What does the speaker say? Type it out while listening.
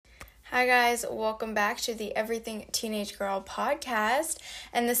Hi guys, welcome back to the Everything Teenage Girl podcast.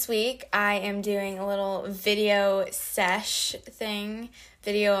 And this week I am doing a little video podcast,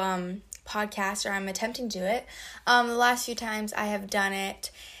 or I'm attempting to do it. The last few times I have done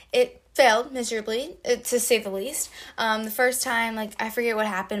it, it failed miserably, to say the least. The first time, I forget what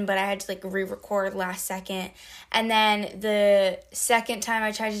happened, but I had to re-record last second. And then the second time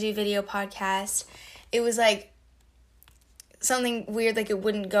I tried to do video podcast, it was something weird, it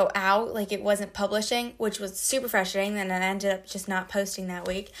wouldn't go out, it wasn't publishing, which was super frustrating. Then I ended up just not posting that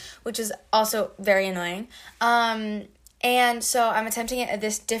week, which is also very annoying. And so I'm attempting it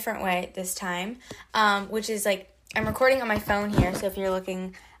this different way this time, which is I'm recording on my phone here. So if you're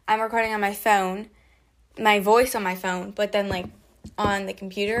looking, I'm recording on my phone, my voice on my phone, but then on the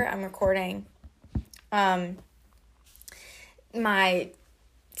computer, I'm recording my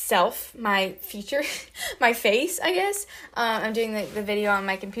feature, my face, I guess. I'm doing the video on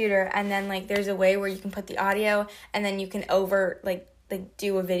my computer, and then there's a way where you can put the audio, and then you can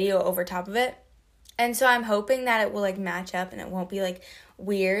do a video over top of it. And so I'm hoping that it will match up and it won't be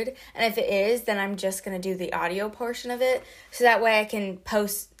weird. And if it is, then I'm just gonna do the audio portion of it, so that way I can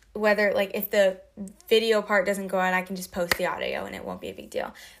post, whether if the video part doesn't go out, I can just post the audio and it won't be a big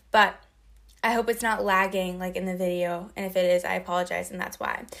deal. But I hope it's not lagging in the video, and if it is, I apologize, and that's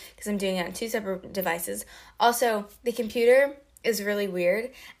why, because I'm doing it on two separate devices. Also, the computer is really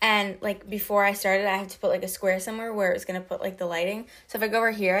weird, and before I started, I have to put a square somewhere where it's gonna put the lighting. So if I go over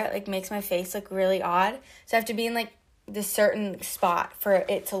here, it makes my face look really odd. So I have to be in this certain spot for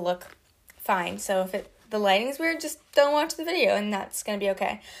it to look fine. So if the lighting's weird, just don't watch the video, and that's gonna be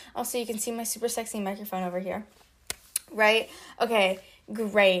okay. Also, you can see my super sexy microphone over here, right? Okay.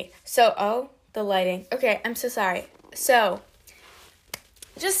 Great. So, the lighting. Okay, I'm so sorry. So,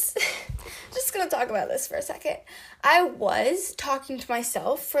 just gonna talk about this for a second. I was talking to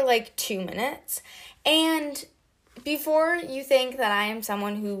myself for 2 minutes, and before you think that I am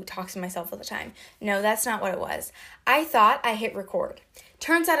someone who talks to myself all the time, no, that's not what it was. I thought I hit record.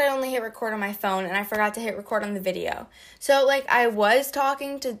 Turns out I only hit record on my phone, and I forgot to hit record on the video. So, I was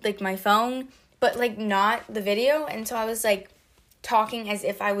talking to, my phone, but, not the video, and so I was, talking as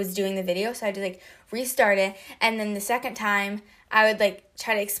if I was doing the video, so I had to restart it, and then the second time I would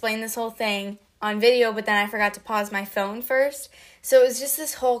try to explain this whole thing on video, but then I forgot to pause my phone first. So it was just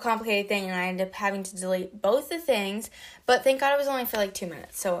this whole complicated thing, and I ended up having to delete both the things, but thank God it was only for 2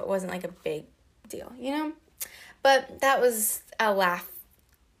 minutes, so it wasn't a big deal, But that was a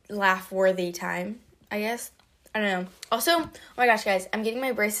laugh-worthy time, I guess. I don't know. Also, oh my gosh, guys, I'm getting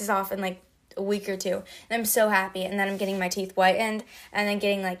my braces off in a week or two, and I'm so happy. And then I'm getting my teeth whitened, and then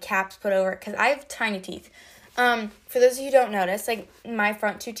getting caps put over it, because I have tiny teeth. For those of you who don't notice, my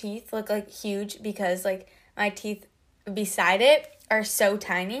front two teeth look huge, because my teeth beside it are so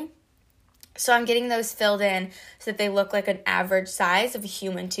tiny. So I'm getting those filled in so that they look like an average size of a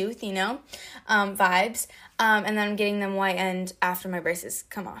human tooth, vibes. And then I'm getting them whitened after my braces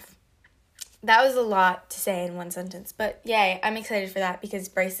come off. That was a lot to say in one sentence, but yay, I'm excited for that, because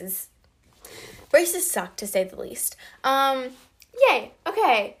braces suck, to say the least. Yay.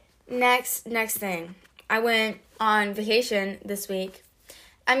 Okay. Next thing. I went on vacation this week.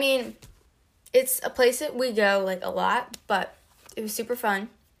 I mean, it's a place that we go a lot, but it was super fun.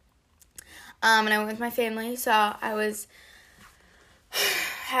 And I went with my family, so I was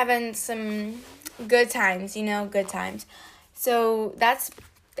having some good times, good times. So that's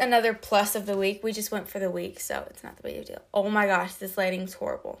another plus of the week. We just went for the week, so it's not the big deal. Oh my gosh, this lighting's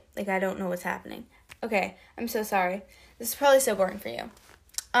horrible. I don't know what's happening. Okay, I'm so sorry. This is probably so boring for you.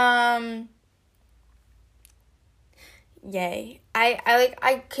 Yay.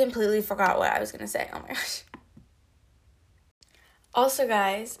 I completely forgot what I was gonna say. Oh my gosh. Also,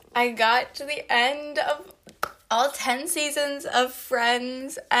 guys, I got to the end of all 10 seasons of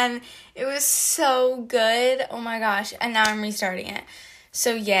Friends, and it was so good. Oh my gosh. And now I'm restarting it.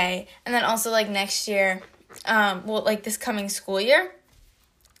 So yay. And then also next year, this coming school year,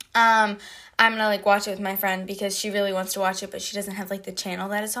 I'm gonna watch it with my friend, because she really wants to watch it, but she doesn't have the channel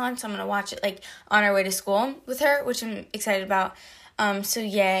that it's on. So I'm gonna watch it on our way to school with her, which I'm excited about. So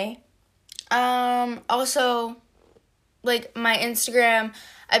yay. Also, my Instagram,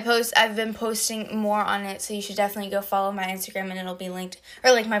 I've been posting more on it, so you should definitely go follow my Instagram, and it'll be linked,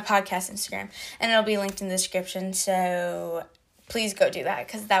 or my podcast Instagram, and it'll be linked in the description. So please go do that,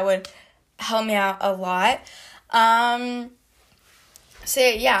 because that would help me out a lot. So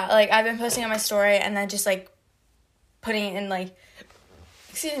yeah, I've been posting on my story, and then just putting it in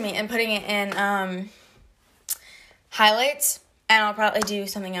putting it in highlights, and I'll probably do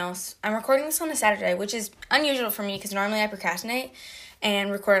something else. I'm recording this on a Saturday, which is unusual for me, because normally I procrastinate,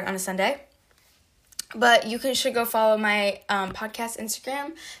 and record it on a Sunday. But you should go follow my podcast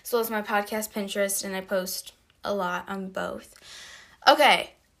Instagram as well as my podcast Pinterest, and I post a lot on both.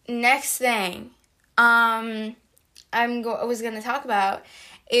 Okay, next thing I was going to talk about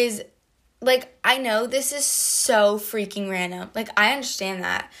is, like, I know this is so freaking random. Like, I understand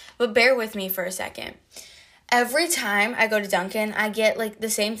that, but bear with me for a second. Every time I go to Dunkin', I get, like, the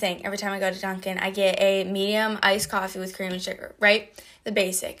same thing. Every time I go to Dunkin', I get a medium iced coffee with cream and sugar, right? The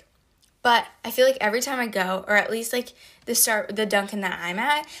basic. But I feel like every time I go, or at least, like, the Dunkin' that I'm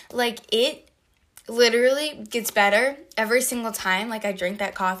at, like, it literally gets better every single time. Like, I drink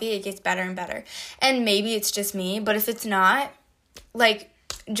that coffee, it gets better and better. And maybe it's just me, but if it's not, like,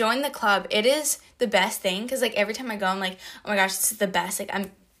 join the club. It is the best thing, because, like, every time I go, I'm like, oh my gosh, this is the best. Like,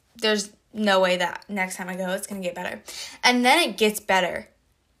 there's no way that next time I go, it's going to get better. And then it gets better.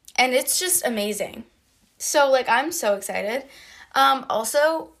 And it's just amazing. So, like, I'm so excited.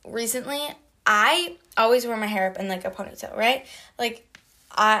 Also, recently, I always wear my hair up in, like, a ponytail, right? Like,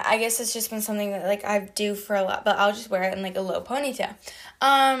 I guess it's just been something that, like, I do for a lot, but I'll just wear it in, like, a low ponytail.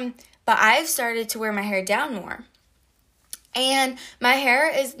 But I've started to wear my hair down more. And my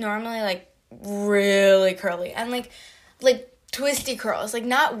hair is normally, like, really curly and, like, twisty curls, like,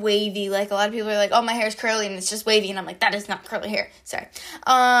 not wavy. Like, a lot of people are like, oh, my hair is curly and it's just wavy, and I'm like, that is not curly hair. Sorry.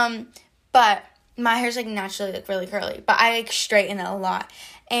 But my hair's, like, naturally, like, really curly, but I, like, straighten it a lot.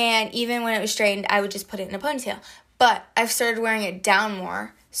 And even when it was straightened, I would just put it in a ponytail. But I've started wearing it down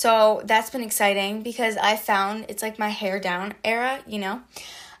more, so that's been exciting, because I found it's, like, my hair down era, you know?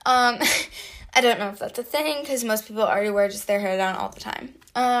 I don't know if that's a thing, because most people already wear just their hair down all the time.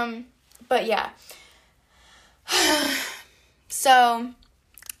 But yeah. So,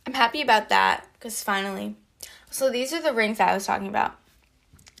 I'm happy about that, because finally. So, these are the rings that I was talking about.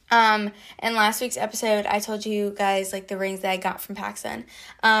 In last week's episode, I told you guys, like, the rings that I got from PacSun.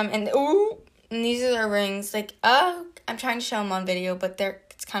 And these are the rings, like, I'm trying to show them on video, but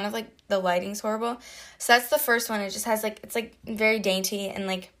it's kind of, like, the lighting's horrible. So, that's the first one. It just has, like, it's, like, very dainty and,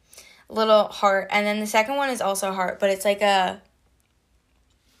 like, little heart. And then the second one is also a heart, but it's, like a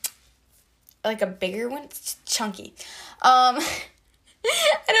bigger one. It's chunky.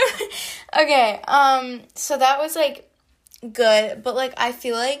 Okay, so that was, like, good, but, like, I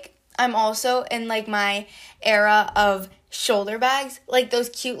feel like I'm also in, like, my era of shoulder bags, like, those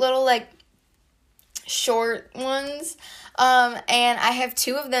cute little, like, short ones, and I have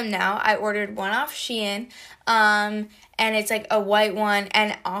 2 of them now. I ordered one off Shein, and it's, like, a white one,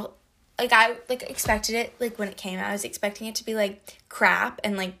 and I expected it, like, when it came out, I was expecting it to be, like, crap,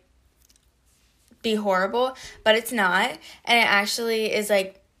 and, like, be horrible, but it's not, and it actually is,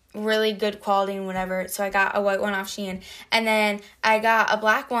 like, really good quality and whatever. So I got a white one off Shein, and then I got a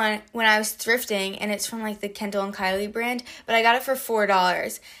black one when I was thrifting, and it's from, like, the Kendall and Kylie brand, but I got it for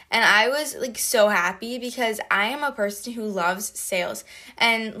 $4, and I was, like, so happy, because I am a person who loves sales,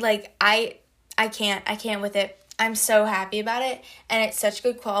 and, like, I can't with it. I'm so happy about it, and it's such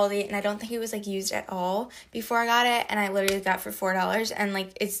good quality, and I don't think it was, like, used at all before I got it, and I literally got it for $4, and,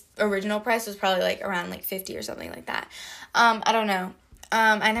 like, its original price was probably, like, around, like, $50 or something like that. I don't know.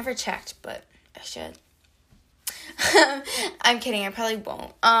 I never checked, but I should. I'm kidding, I probably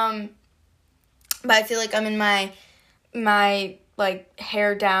won't. But I feel like I'm in my like,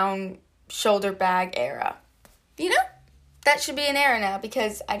 hair down, shoulder bag era. You know? That should be an era now,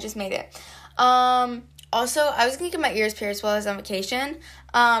 because I just made it. Also, I was going to get my ears pierced while I was on vacation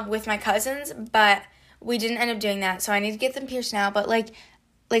with my cousins, but we didn't end up doing that, so I need to get them pierced now, but, like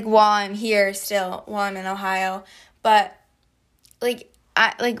while I'm here still, while I'm in Ohio, but,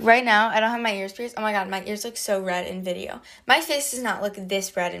 right now, I don't have my ears pierced. Oh my god, my ears look so red in video. My face does not look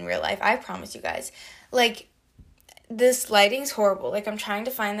this red in real life, I promise you guys. Like, this lighting's horrible. Like, I'm trying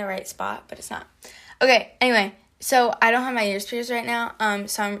to find the right spot, but it's not. Okay, anyway, so I don't have my ears pierced right now,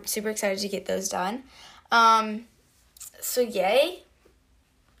 so I'm super excited to get those done. So yay.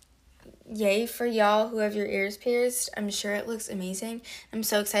 Yay for y'all who have your ears pierced. I'm sure it looks amazing. I'm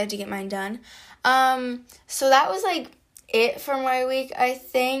so excited to get mine done. So that was, like, it for my week, I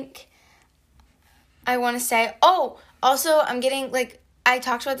think. I want to say, also, I'm getting, like, I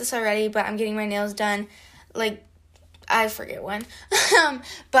talked about this already, but I'm getting my nails done, like, I forget when,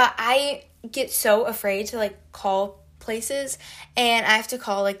 but I get so afraid to, like, call places, and I have to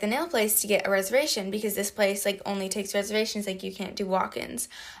call, like, the nail place to get a reservation, because this place, like, only takes reservations, like, you can't do walk-ins,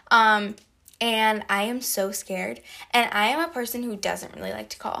 and I am so scared, and I am a person who doesn't really like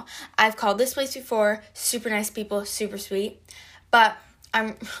to call. I've called this place before, super nice people, super sweet, but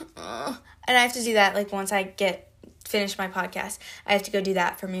and I have to do that, like, once I finish my podcast, I have to go do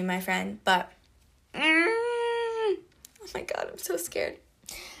that for me and my friend, but, Oh my God, I'm so scared.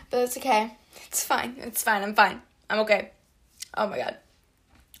 But it's okay. It's fine. I'm fine. I'm okay. Oh my God.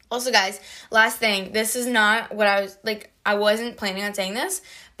 Also, guys, last thing. This is not what I wasn't planning on saying this,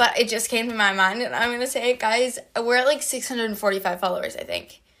 but it just came to my mind, and I'm going to say it, guys. We're at like 645 followers, I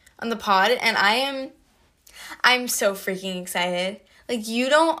think, on the pod, and I'm so freaking excited. Like, you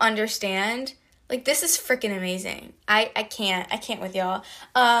don't understand. Like, this is freaking amazing. I can't with y'all.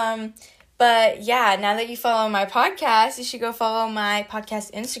 But yeah, now that you follow my podcast, you should go follow my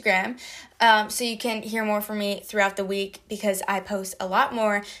podcast Instagram, so you can hear more from me throughout the week, because I post a lot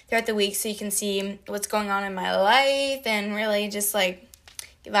more throughout the week, so you can see what's going on in my life and really just like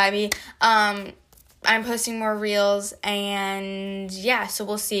get vibey. I'm posting more reels, and yeah, so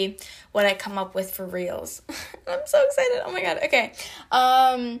we'll see what I come up with for reels. I'm so excited. Oh my God. Okay.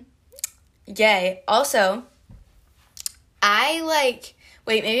 Yay. Also,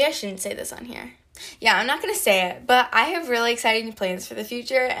 wait, maybe I shouldn't say this on here. Yeah, I'm not going to say it, but I have really exciting plans for the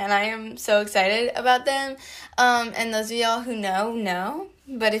future, and I am so excited about them. And those of y'all who know.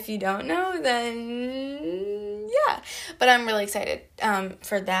 But if you don't know, then yeah. But I'm really excited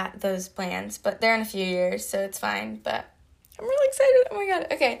for those plans. But they're in a few years, so it's fine. But I'm really excited. Oh my God.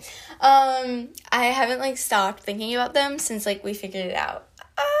 Okay. I haven't stopped thinking about them since we figured it out.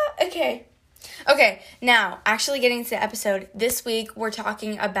 Okay, now, actually getting to the episode, this week we're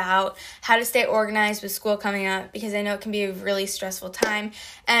talking about how to stay organized with school coming up, because I know it can be a really stressful time,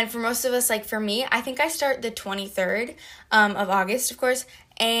 and for most of us, for me, I think I start the 23rd of August, of course,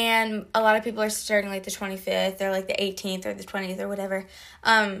 and a lot of people are starting the 25th, or the 18th, or the 20th, or whatever.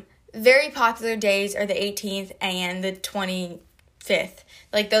 Very popular days are the 18th and the 25th.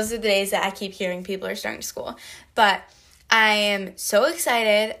 Those are the days that I keep hearing people are starting school, but I am so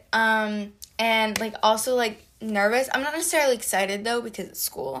excited, and also nervous. I'm not necessarily excited though, because it's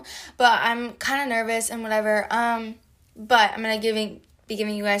school, but I'm kind of nervous and whatever. But I'm gonna be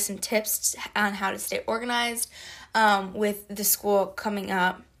giving you guys some tips on how to stay organized with the school coming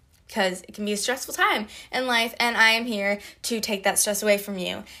up, because it can be a stressful time in life, and I am here to take that stress away from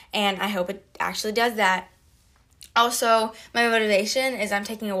you, and I hope it actually does that. Also, my motivation is I'm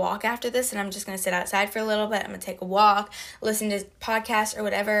taking a walk after this, and I'm just going to sit outside for a little bit. I'm going to take a walk, listen to podcasts or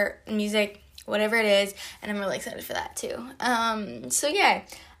whatever, music, whatever it is, and I'm really excited for that too. So yeah.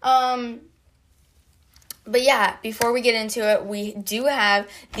 But yeah, before we get into it, we do have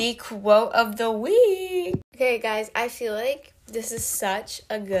the quote of the week. Okay, guys, I feel like this is such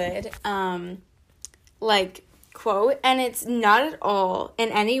a good, quote, and it's not at all in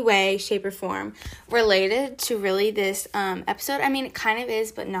any way, shape, or form related to really this episode. I mean, it kind of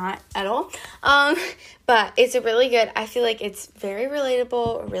is, but not at all. But it's a really good, I feel like it's very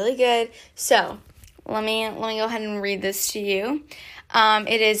relatable, really good. So let me go ahead and read this to you.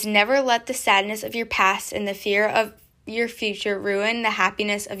 It is, never let the sadness of your past and the fear of your future ruin the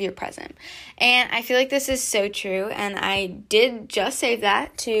happiness of your present. And I feel like this is so true, and I did just save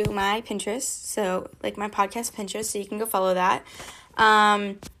that to my Pinterest, so my podcast Pinterest, so you can go follow that.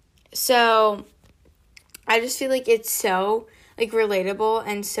 So I just feel like it's so relatable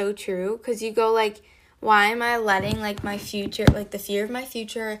and so true, because you go why am I letting my future, the fear of my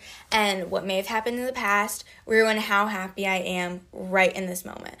future and what may have happened in the past ruin how happy I am right in this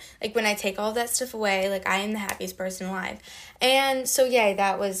moment? When I take all that stuff away, I am the happiest person alive. And so yeah,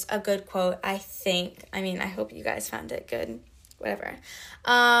 that was a good quote, I think. I mean, I hope you guys found it good. Whatever.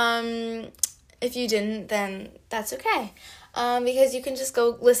 If you didn't, then that's okay. Because you can just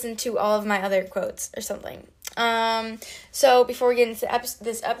go listen to all of my other quotes or something. So before we get into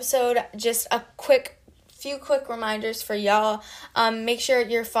this episode, just a few quick reminders for y'all. Make sure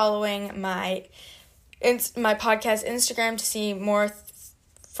you're following my podcast Instagram to see more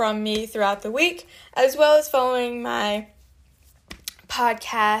from me throughout the week, as well as following my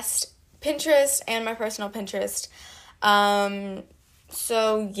podcast Pinterest and my personal Pinterest.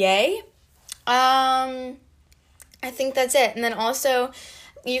 So yay. I think that's it. And then also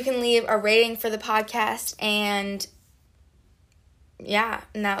you can leave a rating for the podcast, and yeah,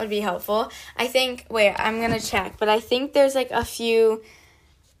 and that would be helpful. I think, wait, I'm going to check, but I think there's a few,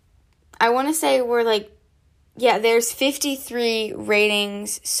 I want to say we're there's 53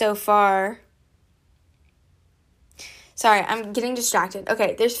 ratings so far. Sorry, I'm getting distracted.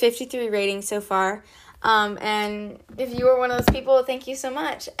 Okay, there's 53 ratings so far. And if you are one of those people, thank you so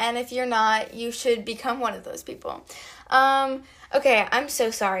much. And if you're not, you should become one of those people. Okay, I'm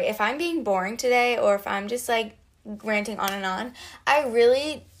so sorry if I'm being boring today, or if I'm just ranting on and on. I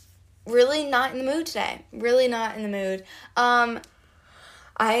really not in the mood today. Really not in the mood.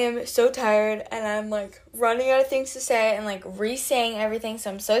 I am so tired and I'm like running out of things to say and like re-saying everything, so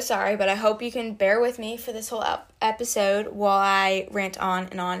I'm so sorry, but I hope you can bear with me for this whole episode while I rant on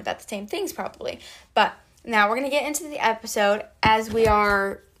and on about the same things probably. But now we're going to get into the episode as we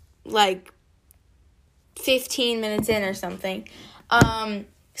are like 15 minutes in or something.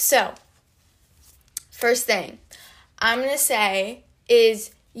 So first thing I'm going to say is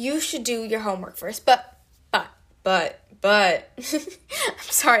you should do your homework first, but I'm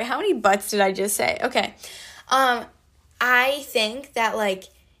sorry, how many buts did I just say? Okay. I think that, like,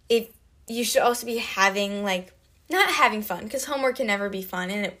 if you should also be having, like, not having fun, because homework can never be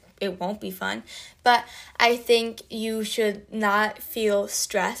fun, and it won't be fun, but I think you should not feel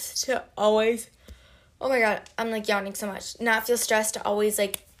stressed to always, oh my god, I'm, like, yawning so much, not feel stressed to always,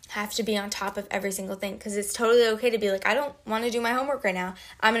 like, have to be on top of every single thing, because it's totally okay to be like, I don't want to do my homework right now,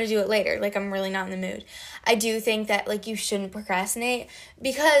 I'm going to do it later, like, I'm really not in the mood. I do think that, like, you shouldn't procrastinate,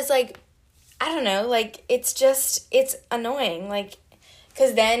 because, like, I don't know, like, it's annoying, like,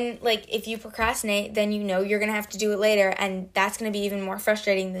 because then, like, if you procrastinate, then you know you're going to have to do it later, and that's going to be even more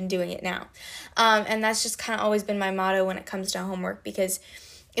frustrating than doing it now. And that's just kind of always been my motto when it comes to homework, because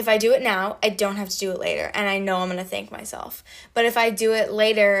if I do it now, I don't have to do it later, and I know I'm going to thank myself. But if I do it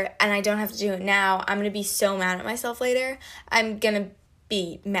later and I don't have to do it now, I'm going to be so mad at myself later. I'm going to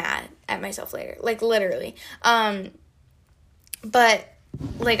be mad at myself later, like, literally. But,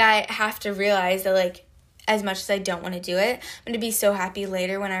 like, I have to realize that, like, as much as I don't want to do it, I'm going to be so happy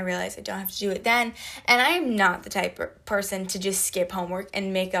later when I realize I don't have to do it then. And I am not the type of person to just skip homework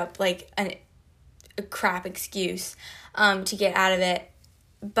and make up, like, a crap excuse to get out of it.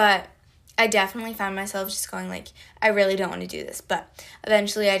 But I definitely found myself just going, like, I really don't want to do this. But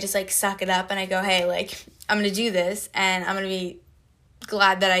eventually I just, like, suck it up and I go, hey, like, I'm going to do this and I'm going to be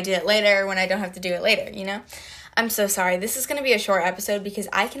glad that I did it later when I don't have to do it later, you know? I'm so sorry. This is going to be a short episode because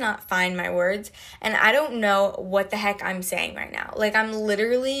I cannot find my words and I don't know what the heck I'm saying right now. Like, I'm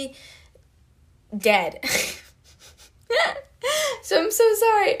literally dead. So I'm so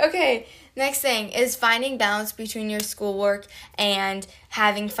sorry. Okay. Next thing is finding balance between your schoolwork and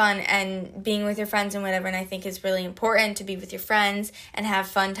having fun and being with your friends and whatever. And I think it's really important to be with your friends and have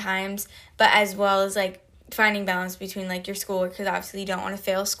fun times, but as well as, like, finding balance between, like, your schoolwork, because obviously you don't want to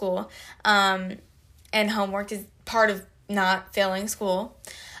fail school. And homework is part of not failing school.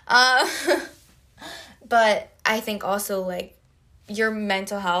 But I think also, like, your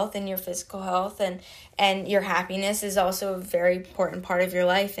mental health and your physical health and your happiness is also a very important part of your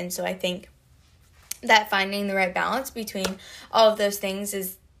life. And so I think that finding the right balance between all of those things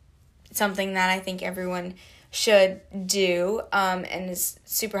is something that I think everyone should do, and is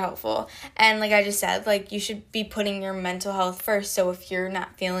super helpful. And like I just said, like, you should be putting your mental health first. So if you're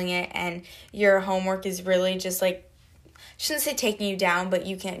not feeling it and your homework is really just, like, I shouldn't say taking you down, but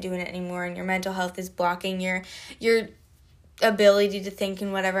you can't do it anymore and your mental health is blocking your ability to think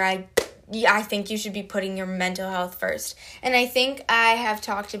and whatever, I think you should be putting your mental health first. And I think I have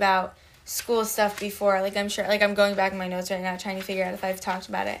talked about school stuff before. Like, I'm sure, like, I'm going back in my notes right now trying to figure out if I've talked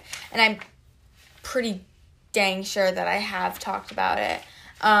about it. And I'm pretty dang sure that I have talked about it.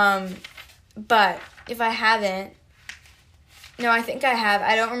 But if I haven't, no, I think I have.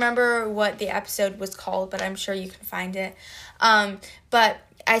 I don't remember what the episode was called, but I'm sure you can find it. But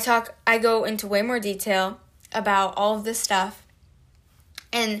I go into way more detail about all of this stuff,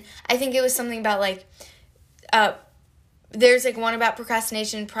 and I think it was something about, like, there's, like, one about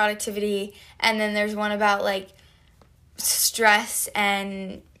procrastination, productivity, and then there's one about, like, stress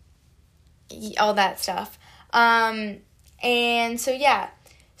and all that stuff. And so, yeah,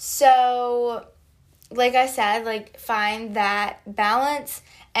 so, like I said, like, find that balance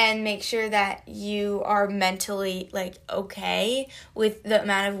and make sure that you are mentally, like, okay with the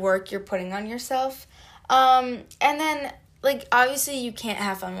amount of work you're putting on yourself. And then, like, obviously you can't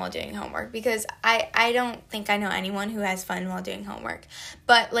have fun while doing homework, because I don't think I know anyone who has fun while doing homework.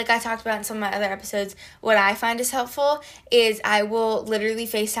 But like I talked about in some of my other episodes, what I find is helpful is I will literally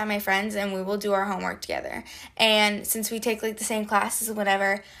FaceTime my friends and we will do our homework together. And since we take, like, the same classes and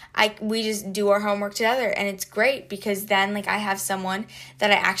whatever, we just do our homework together, and it's great because then, like, I have someone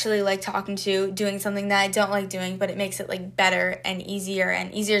that I actually like talking to, doing something that I don't like doing, but it makes it, like, better and easier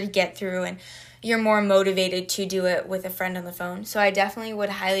to get through, and you're more motivated to do it with a friend on the phone. So I definitely would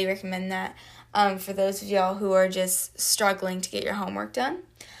highly recommend that for those of y'all who are just struggling to get your homework done.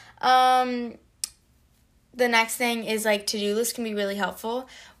 The next thing is, like, to-do lists can be really helpful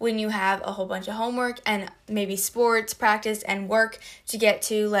when you have a whole bunch of homework and maybe sports, practice, and work to get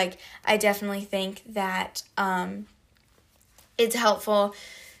to. Like, I definitely think that it's helpful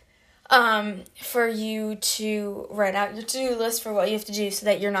for you to write out your to-do list for what you have to do so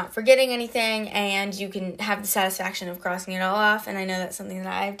that you're not forgetting anything and you can have the satisfaction of crossing it all off. And I know that's something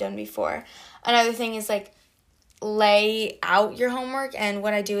that I've done before. Another thing is, like, lay out your homework. And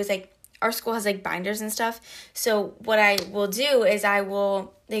what I do is, like, our school has, like, binders and stuff. So what I will do is I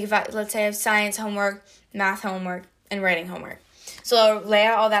will, like, let's say I have science homework, math homework, and writing homework. So I'll lay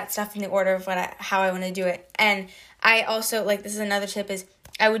out all that stuff in the order of how I want to do it. And I also, like, this is another tip, is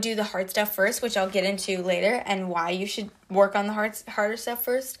I would do the hard stuff first, which I'll get into later, and why you should work on the harder stuff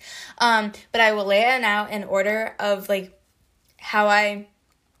first. But I will lay it out in order of, like, how I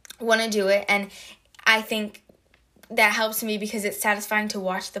want to do it. And I think that helps me because it's satisfying to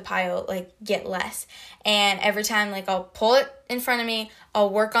watch the pile, like, get less. And every time, like, I'll pull it in front of me, I'll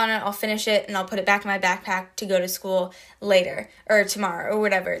work on it, I'll finish it, and I'll put it back in my backpack to go to school later or tomorrow or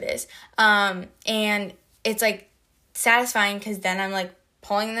whatever it is. And it's, like, satisfying because then I'm, like,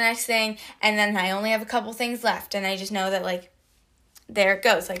 pulling the next thing, and then I only have a couple things left, and I just know that, like, there it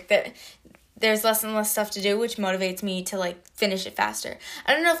goes. Like, there's less and less stuff to do, which motivates me to, like, finish it faster.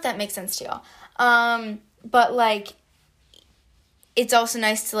 I don't know if that makes sense to y'all. But, like, it's also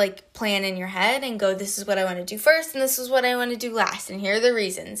nice to, like, plan in your head and go, this is what I want to do first, and this is what I want to do last, and here are the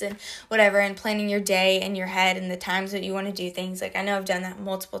reasons, and whatever, and planning your day in your head and the times that you want to do things. Like, I know I've done that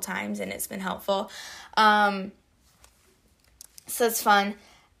multiple times, and it's been helpful. So it's fun.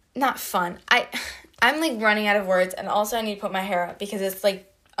 Not fun. I'm, like, running out of words, and also I need to put my hair up because it's, like,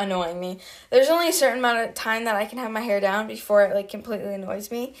 annoying me. There's only a certain amount of time that I can have my hair down before it, like, completely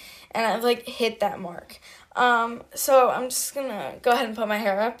annoys me, and I've, like, hit that mark. So I'm just gonna go ahead and put my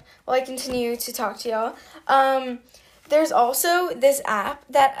hair up while I continue to talk to y'all. There's also this app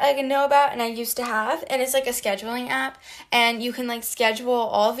that I know about and I used to have, and it's, like, a scheduling app, and you can, like, schedule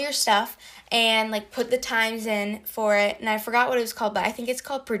all of your stuff and, like, put the times in for it, and I forgot what it was called, but I think it's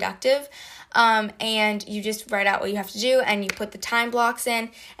called Productive. And you just write out what you have to do, and you put the time blocks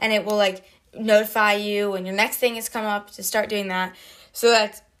in, and it will, like, notify you when your next thing is come up to start doing that. So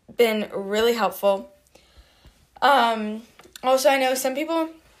that's been really helpful. Also, I know some people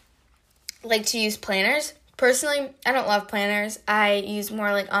like to use planners. Personally, I don't love planners. I use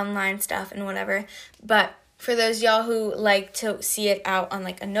more, like, online stuff and whatever, but for those y'all who like to see it out on,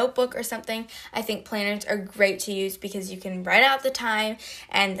 like, a notebook or something, I think planners are great to use because you can write out the time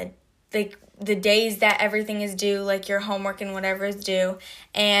and the days that everything is due, like your homework and whatever is due,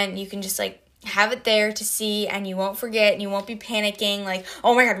 and you can just, like, have it there to see, and you won't forget, and you won't be panicking, like,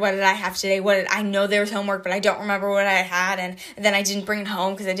 oh my god, what did I have today? I know there was homework, but I don't remember what I had, and then I didn't bring it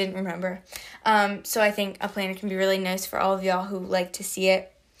home because I didn't remember. So I think a planner can be really nice for all of y'all who like to see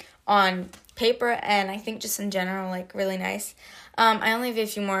it on paper, and I think just in general, like, really nice. I only have a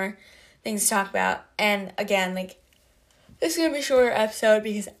few more things to talk about, and again, like, this is going to be a shorter episode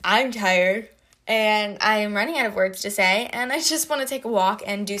because I'm tired, and I am running out of words to say, and I just want to take a walk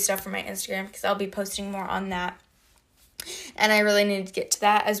and do stuff for my Instagram because I'll be posting more on that, and I really need to get to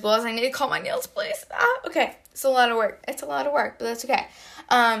that, as well as I need to call my nails place. Okay, it's a lot of work, but that's okay.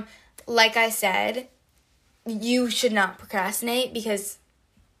 Like I said, you should not procrastinate because,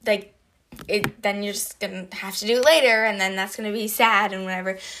 like, then you're just going to have to do it later, and then that's going to be sad and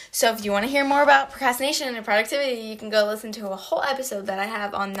whatever. So if you want to hear more about procrastination and productivity, you can go listen to a whole episode that I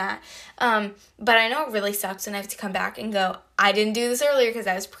have on that. But I know it really sucks when I have to come back and go, I didn't do this earlier because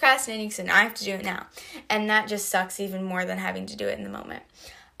I was procrastinating, so now I have to do it now. And that just sucks even more than having to do it in the moment.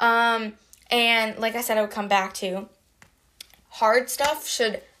 And like I said, I would come back to hard stuff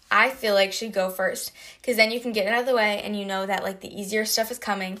I feel like should go first, because then you can get it out of the way, and you know that, like, the easier stuff is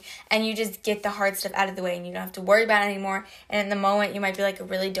coming, and you just get the hard stuff out of the way, and you don't have to worry about it anymore. And in the moment, you might be like, I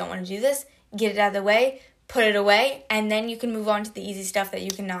really don't want to do this. Get it out of the way, put it away, and then you can move on to the easy stuff that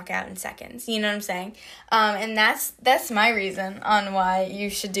you can knock out in seconds. You know what I'm saying? And that's my reason on why you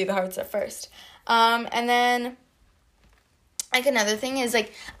should do the hard stuff first. And then, like, another thing is,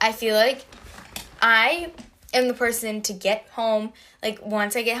 like, I feel like I am the person to get home, like,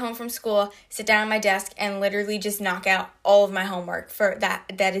 once I get home from school, sit down at my desk and literally just knock out all of my homework for that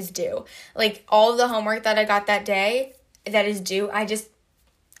is due. Like, all of the homework that I got that day that is due, I just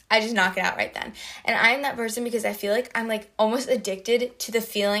knock it out right then. And I'm that person because I feel like I'm, like, almost addicted to the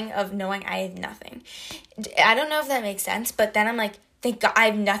feeling of knowing I have nothing. I don't know if that makes sense, but then I'm like, thank God I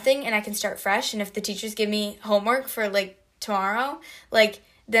have nothing and I can start fresh. And if the teachers give me homework for, like, tomorrow, like,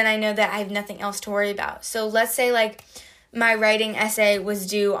 then I know that I have nothing else to worry about. So let's say, like, my writing essay was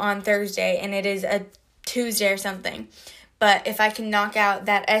due on Thursday and it is a Tuesday or something. But if I can knock out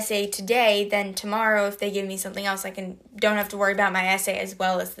that essay today, then tomorrow if they give me something else, don't have to worry about my essay as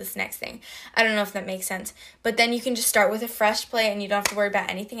well as this next thing. I don't know if that makes sense. But then you can just start with a fresh plate and you don't have to worry about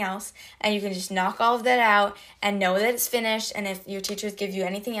anything else. And you can just knock all of that out and know that it's finished. And if your teachers give you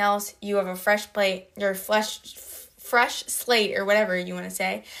anything else, you have a fresh plate, or fresh slate, or whatever you want to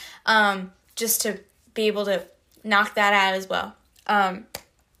say, just to be able to knock that out as well.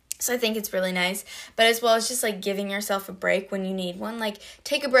 So I think it's really nice, but as well as just like giving yourself a break when you need one. Like,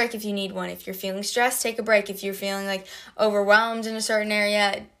 take a break if you need one. If you're feeling stressed, take a break. If you're feeling like overwhelmed in a certain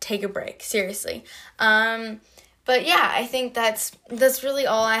area, take a break. Seriously. But yeah, I think that's really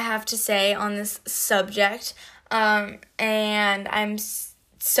all I have to say on this subject. And I'm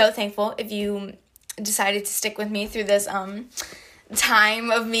so thankful if you decided to stick with me through this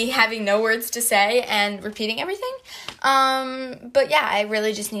time of me having no words to say and repeating everything. But yeah, I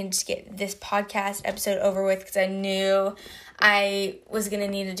really just needed to get this podcast episode over with because I knew I was going to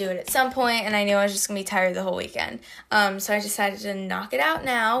need to do it at some point, and I knew I was just going to be tired the whole weekend. So I decided to knock it out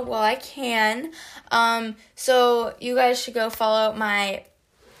now while I can. So you guys should go follow my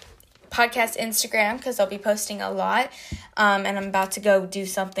podcast Instagram because I'll be posting a lot, and I'm about to go do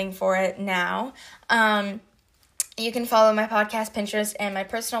something for it now. You can follow my podcast Pinterest and my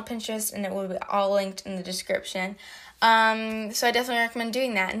personal Pinterest, and it will be all linked in the description. So I definitely recommend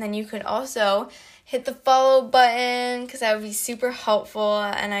doing that. And then you could also hit the follow button because that would be super helpful,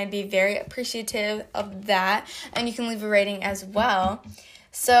 and I'd be very appreciative of that. And you can leave a rating as well.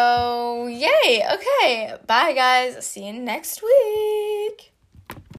 So, yay! Okay, bye guys. See you next week.